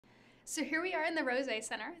So here we are in the Rozsa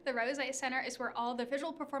Center. The Rozsa Center is where all the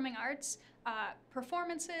visual performing arts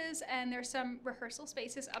performances, and there's some rehearsal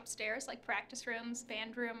spaces upstairs like practice rooms,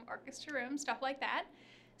 band room, orchestra room, stuff like that.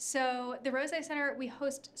 So the Rozsa Center, we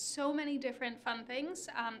host so many different fun things,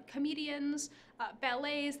 comedians,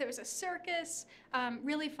 ballets, there's a circus,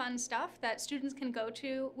 really fun stuff that students can go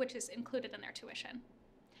to, which is included in their tuition.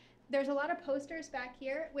 There's a lot of posters back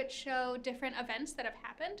here which show different events that have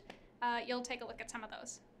happened. You'll take a look at some of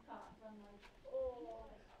those.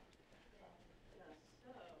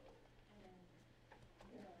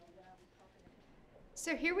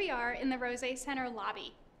 So here we are in the Rozsa Center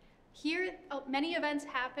lobby. Here, many events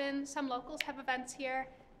happen. Some locals have events here.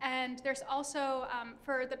 And there's also,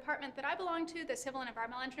 for the department that I belong to, the Civil and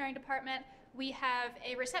Environmental Engineering Department, we have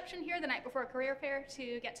a reception here the night before career fair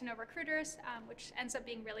to get to know recruiters, which ends up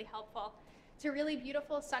being really helpful. It's a really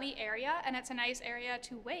beautiful, sunny area, and it's a nice area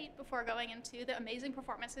to wait before going into the amazing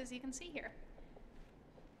performances you can see here.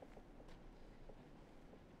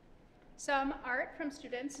 Some art from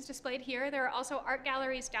students is displayed here. There are also art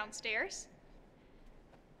galleries downstairs.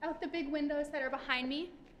 Out the big windows that are behind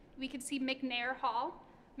me, we can see McNair Hall.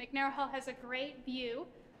 McNair Hall has a great view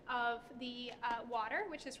of the water,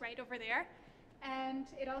 which is right over there. And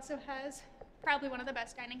it also has probably one of the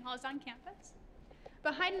best dining halls on campus.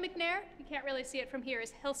 Behind McNair, you can't really see it from here,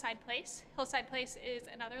 is Hillside Place. Hillside Place is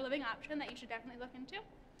another living option that you should definitely look into.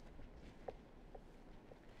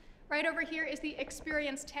 Right over here is the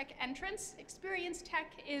Experience Tech entrance. Experience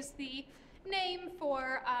Tech is the name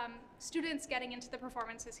for students getting into the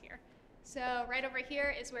performances here. So right over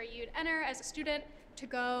here is where you'd enter as a student to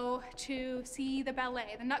go to see the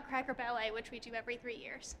ballet, the Nutcracker Ballet, which we do every 3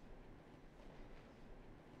 years.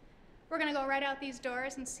 We're gonna go right out these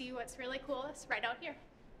doors and see what's really cool. It's right out here.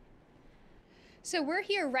 So we're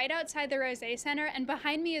here right outside the Rozsa Center, and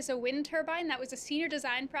behind me is a wind turbine that was a senior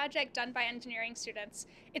design project done by engineering students.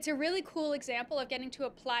 It's a really cool example of getting to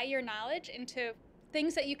apply your knowledge into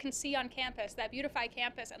things that you can see on campus that beautify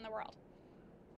campus and the world.